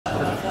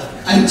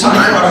And time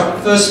for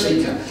our first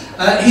speaker.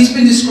 He's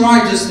been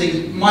described as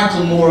the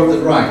Michael Moore of the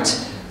right.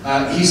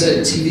 He's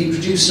a TV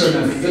producer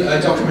and a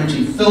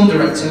documentary film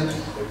director,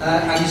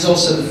 and he's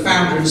also the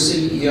founder and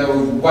CEO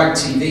of WAG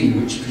TV,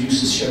 which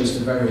produces shows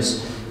for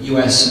various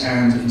US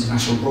and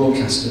international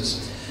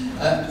broadcasters.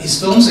 His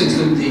films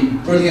include the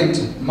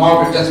brilliant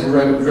Margaret Death of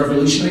a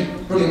Revolutionary.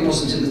 Brilliant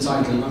wasn't in the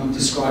title, I'm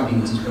describing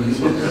it as brilliant.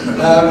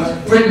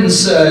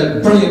 Britain's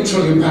brilliant £1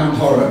 trillion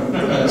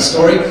horror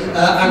story.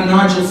 And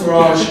Nigel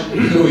Farage,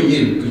 Who Are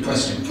You? Good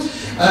question.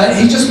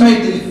 He just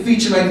made the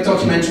feature-length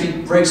documentary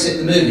Brexit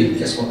the Movie.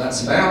 Guess what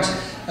that's about?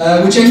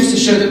 Which aims to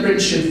show that Britain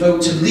should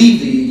vote to leave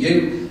the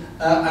EU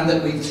and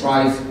that we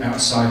thrive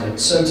outside it.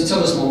 So to tell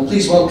us more,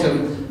 please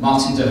welcome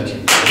Martin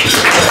Durkin.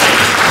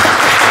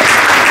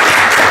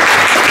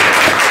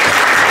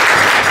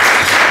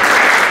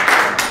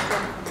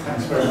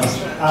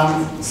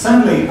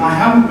 Sadly, I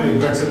haven't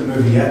made Brexit the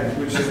Movie yet,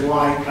 which is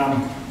why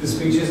the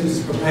speech isn't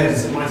as prepared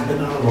as it might have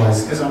been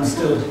otherwise, because I'm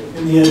still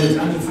in the edit,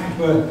 and in fact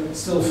we're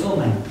still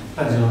filming.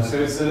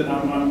 So it's,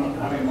 I'm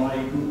having my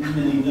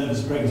mini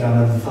nervous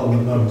breakdown over the film at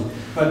the moment.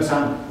 But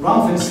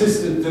Ralph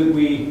insisted that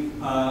we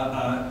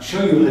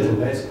show you a little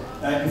bit.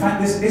 In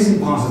fact, this isn't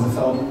part of the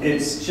film,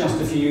 it's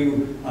just a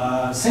few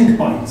sync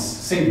bites,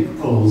 sync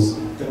pulls,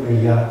 that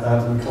we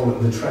call it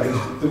the trade,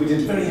 that we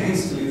did very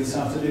hastily this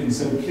afternoon.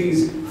 So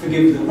please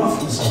forgive the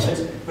roughness of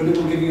it, but it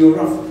will give you a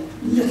rough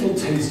little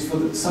taste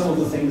for some of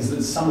the things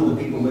that some of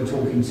the people we're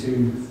talking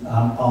to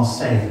are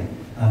saying.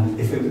 And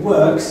if it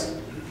works,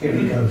 here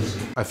it goes.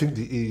 I think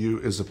the EU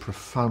is a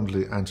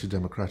profoundly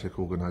anti-democratic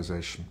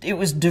organisation. It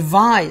was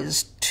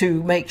devised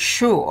to make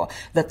sure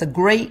that the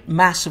great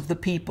mass of the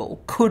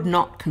people could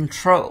not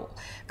control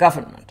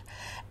government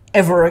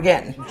ever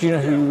again. Do you know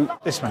who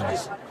this man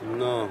is?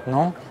 No.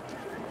 No?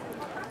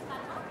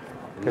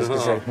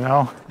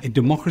 No. A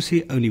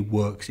democracy only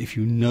works if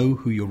you know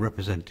who your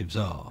representatives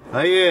are.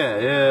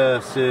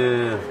 Yes.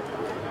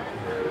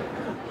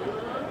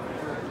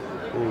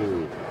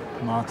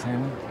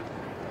 Martin.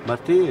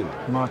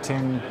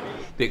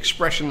 The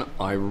expression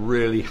I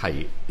really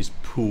hate is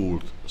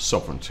pooled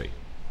sovereignty.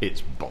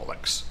 It's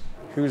bollocks.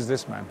 Who's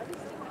this man?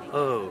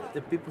 Oh,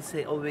 the people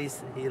say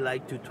always he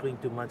like to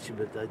drink too much,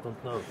 but I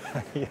don't know.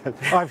 Yeah,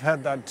 I've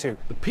heard that too.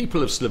 The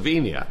people of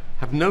Slovenia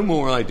have no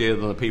more idea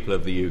than the people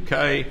of the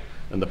UK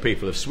and the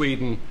people of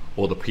Sweden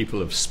or the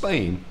people of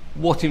Spain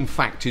what in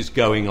fact is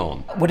going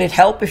on. Would it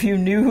help if you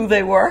knew who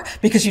they were?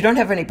 Because you don't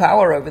have any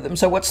power over them,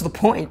 so what's the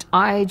point?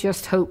 I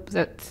just hope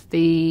that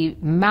the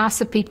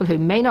mass of people who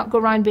may not go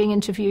around being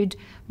interviewed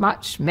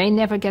much, may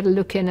never get a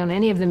look in on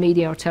any of the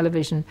media or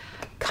television,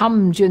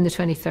 come June the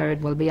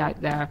 23rd will be out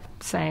there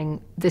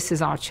saying this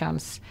is our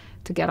chance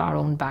to get our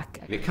own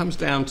back. It comes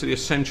down to the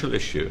essential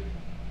issue,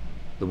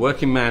 the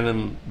working man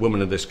and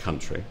woman of this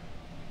country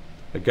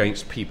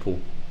against people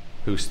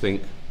who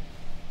think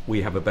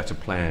we have a better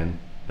plan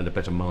and a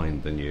better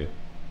mind than you.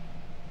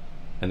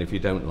 And if you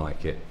don't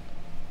like it,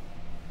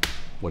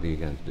 what are you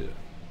going to do?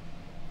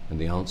 And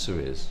the answer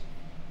is,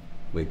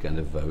 we're going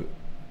to vote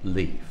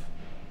leave.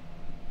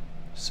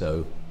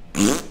 So...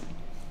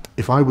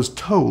 If I was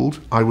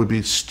told I would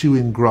be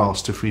stewing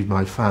grass to feed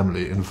my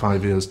family in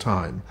 5 years'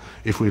 time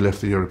if we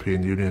left the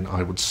European Union,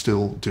 I would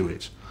still do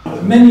it.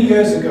 Many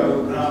years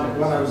ago, when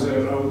I was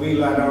a wee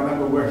lad, I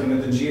remember working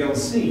at the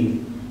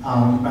GLC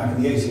back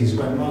in the 80s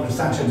when Margaret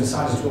Thatcher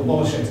decided to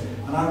abolish it.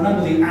 And I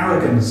remember the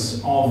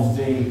arrogance of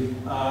the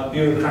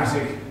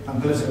bureaucratic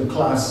and political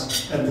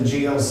class at the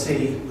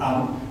GLC.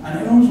 And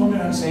everyone was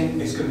wondering and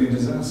saying, it's going to be a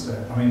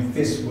disaster. I mean,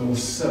 this will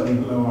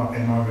certainly blow up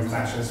in Margaret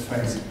Thatcher's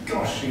face.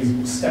 Gosh, she's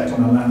stepped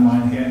on a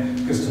landmine here,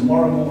 because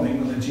tomorrow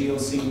morning, when the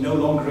GLC no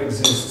longer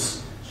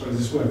exists, sorry, is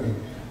this working?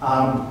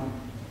 I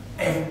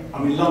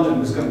mean, London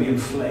was going to be in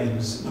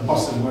flames, the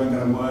buses weren't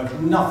going to work,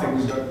 nothing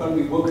was going to, but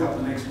we woke up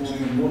the next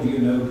morning and what do you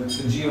know, the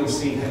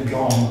GLC had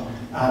gone,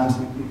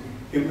 and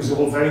it was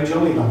all very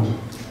jolly London.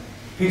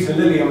 Peter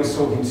Lilly I was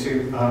talking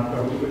to,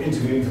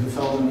 interviewing for the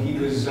film, and he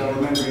was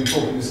remembering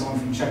talking to someone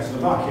from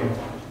Czechoslovakia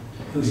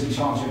who's in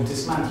charge of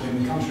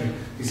dismantling the country.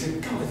 He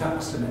said, God, that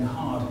must have been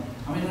hard.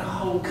 I mean, in a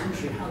whole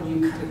country, how do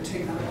you kind of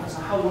take that apart? So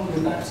how long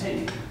did that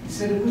take? He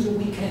said, it was a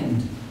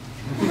weekend.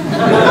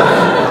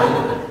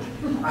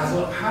 I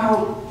thought,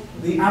 how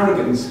the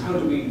arrogance, how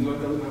do we,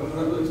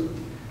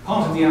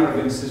 part of the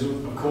arrogance is,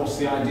 of course,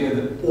 the idea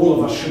that all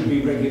of us should be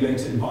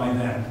regulated by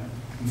them.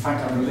 In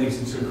fact, I'm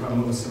related to quite a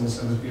lot of civil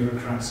service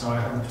bureaucrats, so I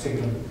have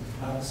particular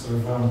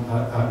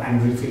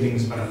angry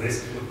feelings about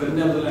this. But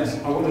nevertheless,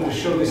 I wanted to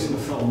show this in the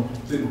film,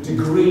 the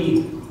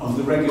degree of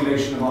the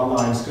regulation of our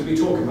lives, because we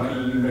talk about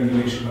EU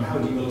regulation, but how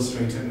do you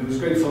illustrate it? And there was a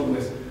great film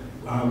with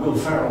Will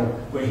Ferrell,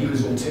 where he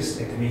was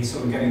autistic, and he's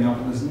sort of getting up,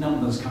 and there's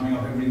numbers coming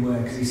up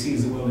everywhere, because he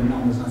sees the world in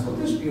numbers, and I thought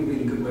this would be a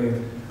really good way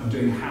of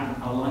doing how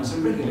our lives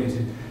are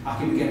regulated. I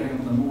could be getting up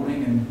in the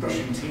morning and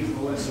brushing teeth and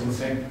all that sort of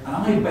thing, and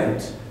I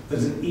bet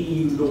there's an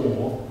EU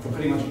law for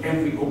pretty much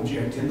every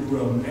object in the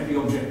room, every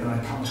object that I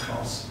come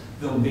across,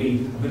 there'll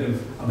be a bit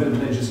of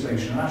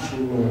legislation, an actual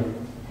law.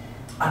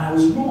 And I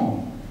was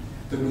wrong.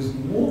 There was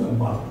more than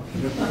one.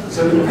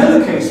 So the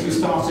pillar case we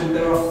started,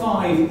 there are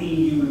 5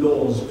 EU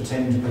laws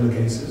pertaining to pillar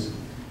cases,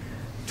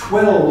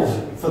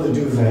 12 for the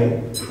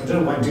duvet. I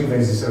don't know why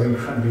duvets are so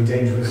incredibly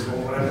dangerous or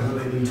whatever,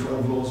 but they need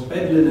 12 laws.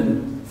 Bed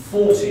linen,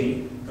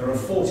 40. There are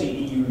 40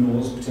 EU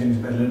laws pertaining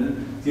to bed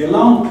linen. The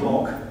alarm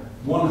clock,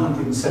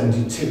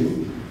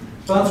 172.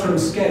 Bathroom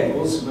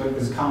scales, where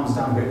it calms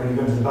down a bit when you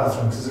go into the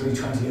bathroom because there's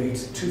only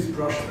 28.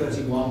 Toothbrush,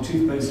 31.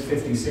 Toothpaste,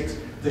 56.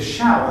 The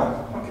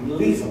shower, fucking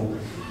lethal.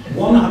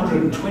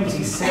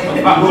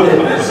 127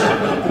 laws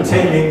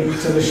pertaining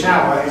to the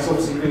shower. It's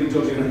obviously really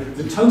dodgy.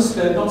 The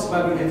toaster, not so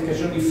bad when you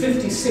get only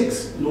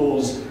 56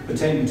 laws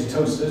pertaining to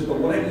toasters, but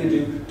whatever you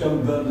do,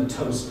 don't burn the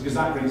toast, because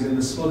that brings in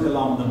the smoke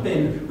alarm in the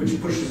bin, which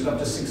pushes it up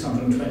to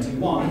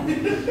 621.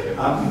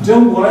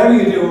 Whatever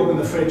you do, open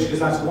the fridge, because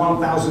that's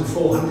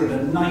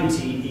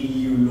 1,490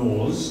 EU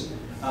laws.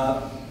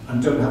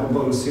 And don't have a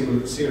bowl of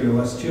cereal,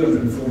 that's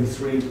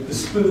 243. The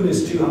spoon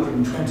is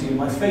 220, and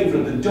my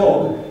favourite, the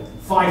dog,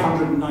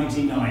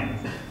 599.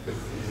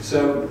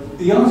 So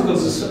the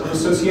Articles of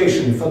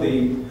Association for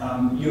the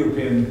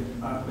European,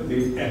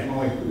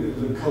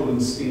 the Coal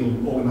and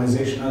Steel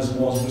Organisation, as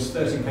was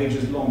 30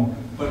 pages long.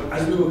 But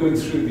as we were going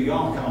through the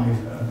archive,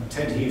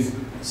 Ted Heath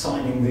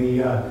signing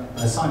the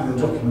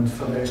document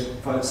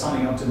for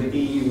signing up to the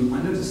EU,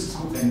 I noticed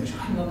something which I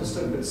hadn't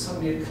understood, but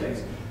suddenly it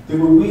clicked. They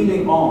were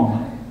wheeling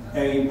on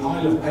a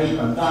pile of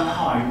paper that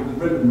high with a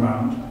ribbon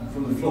round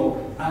from the floor,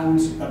 and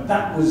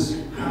that was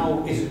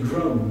how it had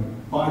grown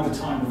by the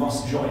time of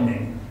us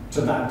joining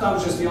to that. That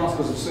was just the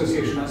Articles of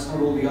Association, that's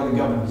not all the other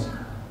governments.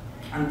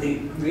 And the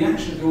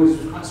reaction of the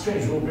audience was quite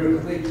strange.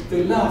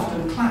 They laughed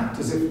and clapped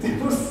as if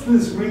this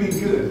was really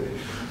good,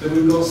 that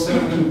we've got so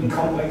many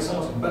complex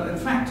articles. But in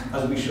fact,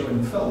 as we show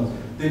in the film,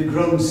 they've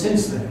grown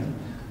since then,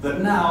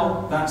 that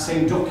now that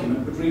same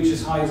document would reach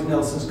as high as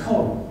Nelson's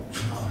column.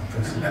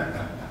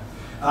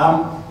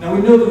 Now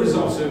we know the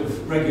result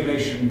of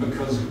regulation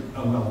because,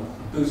 well,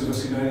 those of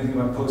us who know anything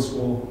about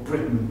post-war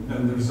Britain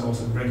know the result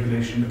of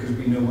regulation because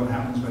we know what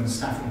happens when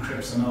Stafford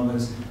Cripps and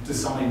others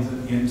decide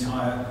that the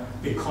entire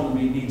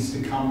economy needs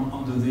to come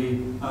under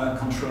the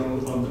control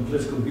of the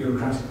political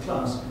bureaucratic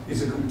class.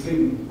 It's a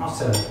complete,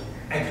 utter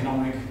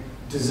economic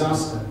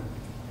disaster.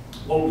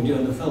 What we do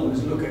in the film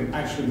is look at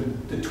actually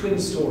the twin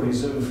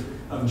stories of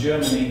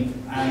Germany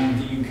and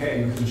the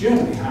UK. Because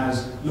Germany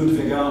has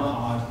Ludwig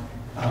Erhard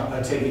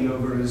taking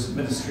over as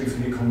Ministry for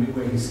the Economy,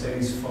 where he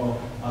stays for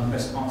the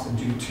best part of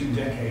 2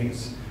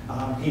 decades.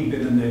 He'd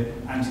been in the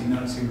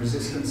anti-Nazi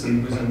resistance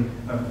and was a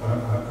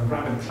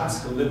rabid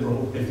classical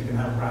liberal, if you can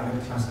have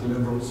rabid classical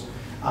liberals.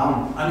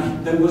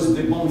 There was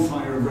the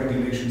bonfire of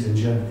regulations in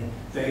Germany.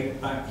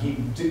 He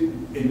did,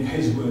 in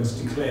his words,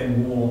 declare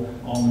war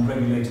on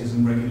regulators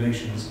and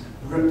regulations,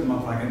 ripped them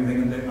up like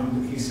anything,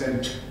 and he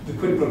said the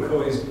quid pro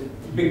quo is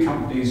big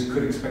companies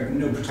could expect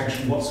no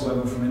protection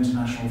whatsoever from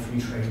international free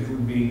trade. It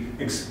would be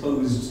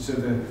exposed to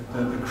the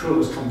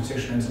cruelest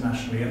competition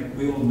internationally, and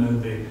we all know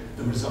the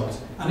result.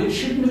 And it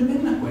shouldn't have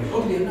been that way,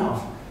 oddly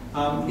enough.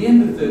 The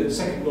end of the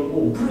Second World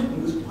War,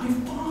 Britain was by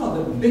far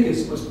the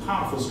biggest, most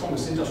powerful,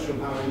 strongest industrial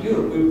power in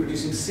Europe. We were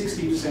producing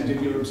 60%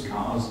 of Europe's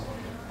cars.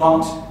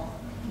 But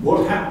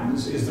what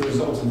happens is the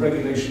result of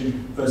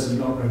regulation versus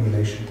not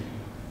regulation.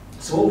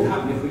 So what would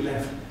happen if we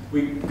left?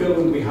 We go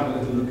and we have a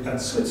little look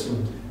at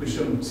Switzerland, which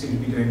don't seem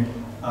to be doing,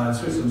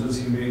 Switzerland doesn't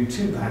seem to be doing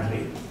too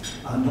badly,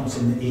 not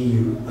in the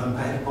EU. Per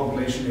head of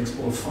population, they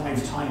export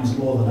 5 times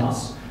more than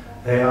us.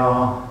 They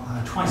are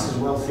twice as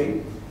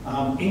wealthy.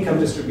 Income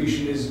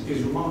distribution is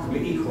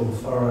remarkably equal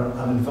for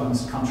an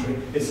advanced country.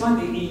 It's like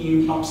the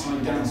EU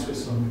upside down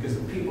Switzerland, because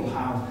the people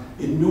have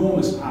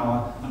enormous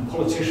power and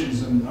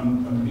politicians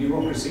and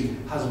bureaucracy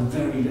has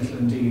very little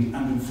indeed.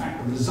 And in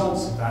fact, the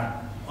results of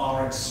that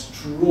are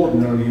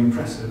extraordinarily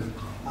impressive.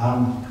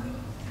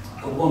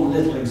 One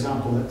little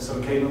example that sort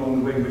of came along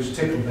the way which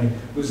tickled me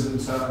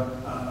was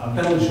that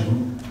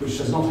Belgium, which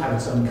does not have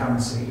its own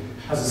currency,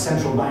 has a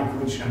central bank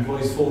which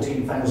employs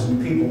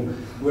 14,000 people,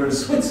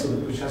 whereas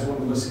Switzerland, which has one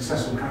of the most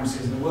successful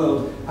currencies in the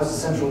world, has a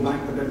central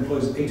bank that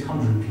employs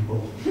 800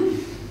 people.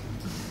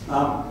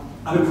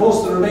 And of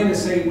course the Remainers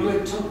say, well,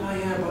 it took,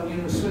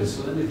 but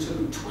Switzerland, it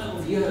took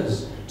 12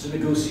 years to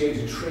negotiate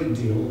a trade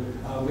deal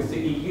with the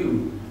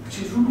EU.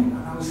 Which is right,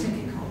 and I was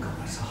thinking, oh God,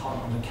 that's a hard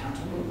one to count,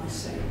 what did I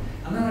say?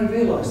 And then I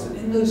realised that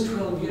in those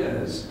 12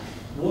 years,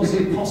 was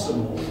it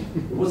possible,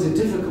 was it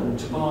difficult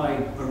to buy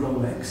a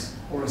Rolex,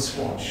 or a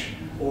Swatch,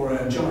 or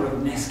a jar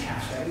of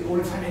Nescafe, or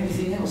in fact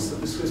anything else that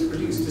the Swiss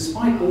produced,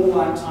 despite all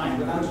that time,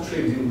 without a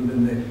trade deal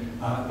within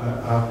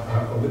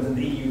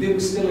the EU, they were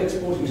still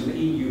exporting to the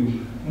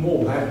EU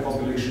more per head of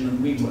population than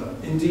we were.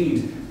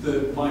 Indeed,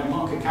 by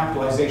market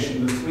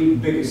capitalisation, the 3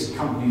 biggest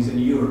companies in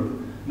Europe,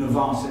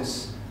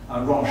 Novartis,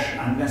 Roche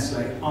and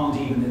Nestle,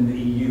 aren't even in the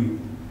EU.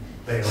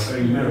 They are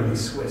very merrily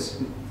Swiss.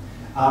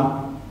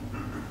 And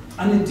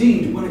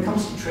indeed, when it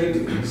comes to trade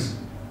deals,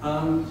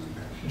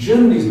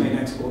 Germany's main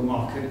export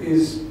market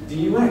is the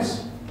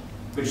US,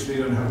 which they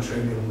don't have a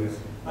trade deal with.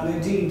 And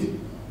indeed,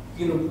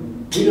 we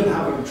don't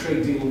have a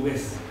trade deal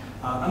with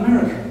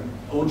America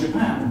or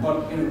Japan,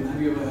 but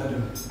have you ever heard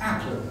of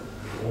Apple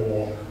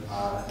or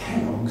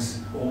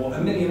Kellogg's or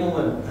a million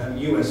other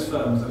US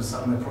firms that are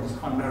selling their products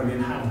primarily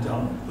and have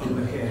done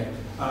over here,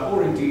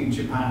 or indeed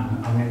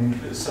Japan, I mean,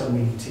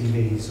 Sony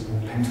TVs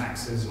or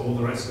Pentaxes, all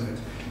the rest of it.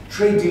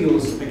 Trade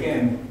deals,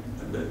 again,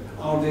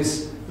 are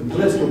the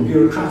political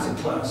bureaucratic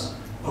class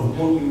of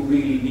what you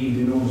really need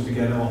in order to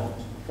get on.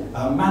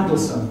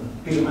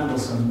 Peter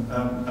Mandelson,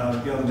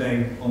 the other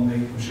day on the,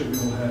 I'm sure we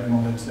all heard him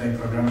on the Today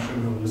programme, I'm sure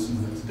we all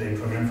listened to the Today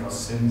programme for our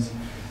sins,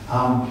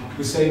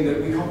 was saying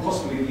that we can't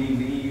possibly leave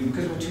the EU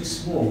because we're too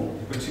small.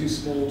 We're too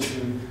small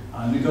to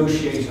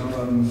negotiate our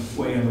own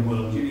way in the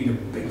world. You need a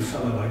big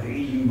fella like the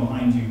EU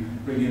behind you,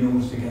 really, in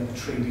order to get the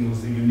trade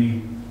deals that you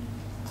need.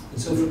 And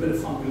so for a bit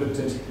of fun, we looked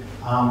at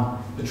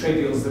the trade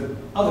deals that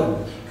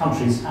other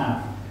countries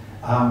have.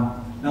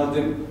 Now,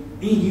 the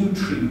EU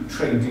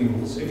trade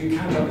deals, if you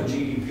count up the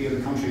GDP of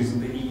the countries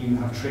that the EU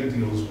have trade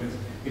deals with,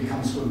 it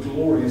comes to a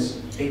glorious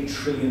 $8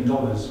 trillion,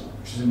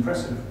 which is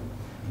impressive.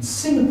 And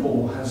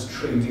Singapore has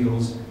trade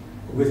deals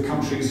with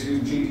countries whose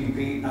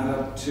GDP add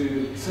up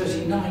to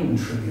 39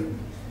 trillion.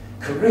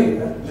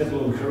 Korea,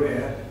 little old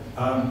Korea,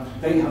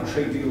 they have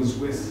trade deals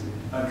with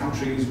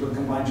countries with a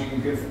combined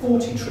GDP of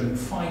 40 trillion,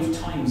 5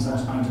 times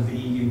that amount of the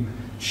EU.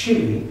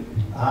 Chile,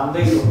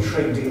 they've got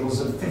trade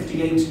deals of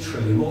 58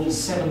 trillion, more than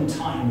 7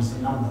 times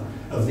the number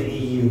of the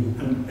EU.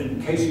 And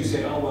in case you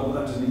say, oh, well,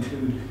 that doesn't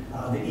include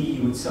the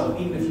EU itself,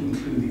 even if you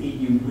include the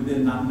EU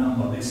within that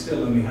number, they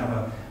still only have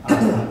a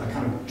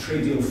kind of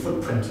trade deal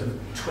footprint of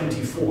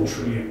 24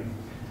 trillion,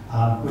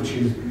 which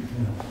is,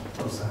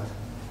 what's that?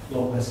 A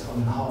lot less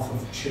than half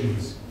of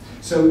Chile's.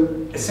 So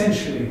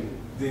essentially,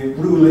 the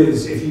rule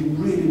is, if you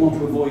really want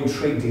to avoid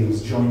trade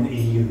deals, join the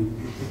EU.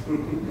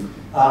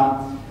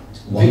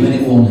 1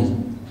 minute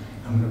warning.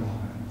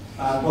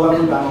 Well, I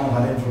wouldn't ban on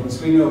about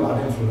influence. We know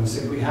about influence.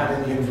 If we had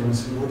any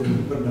influence, we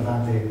wouldn't have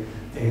had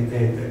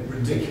the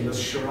ridiculous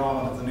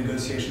charade of the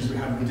negotiations we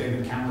had with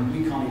David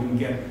Cameron. We can't even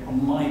get a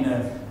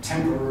minor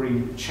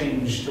temporary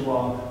change to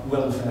our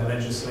welfare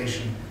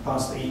legislation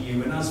past the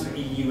EU. And as for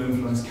EU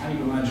influence, can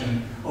you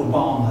imagine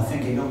Obama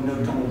thinking, oh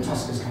no, Donald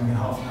Tusk is coming in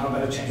half an hour, I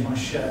better change my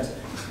shirt.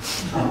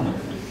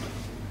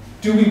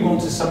 Do we want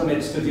to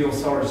submit to the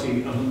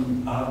authority of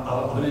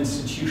an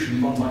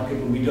institution run by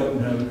people we don't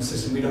know, a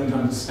system we don't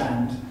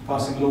understand,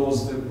 passing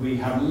laws that we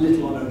have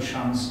little or no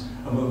chance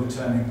of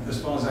overturning? As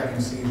far as I can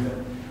see,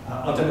 that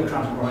our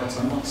democratic rights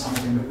are not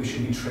something that we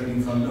should be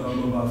trading for lower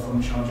mobile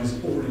phone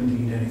charges or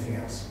indeed anything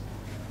else.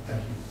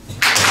 Thank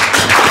you.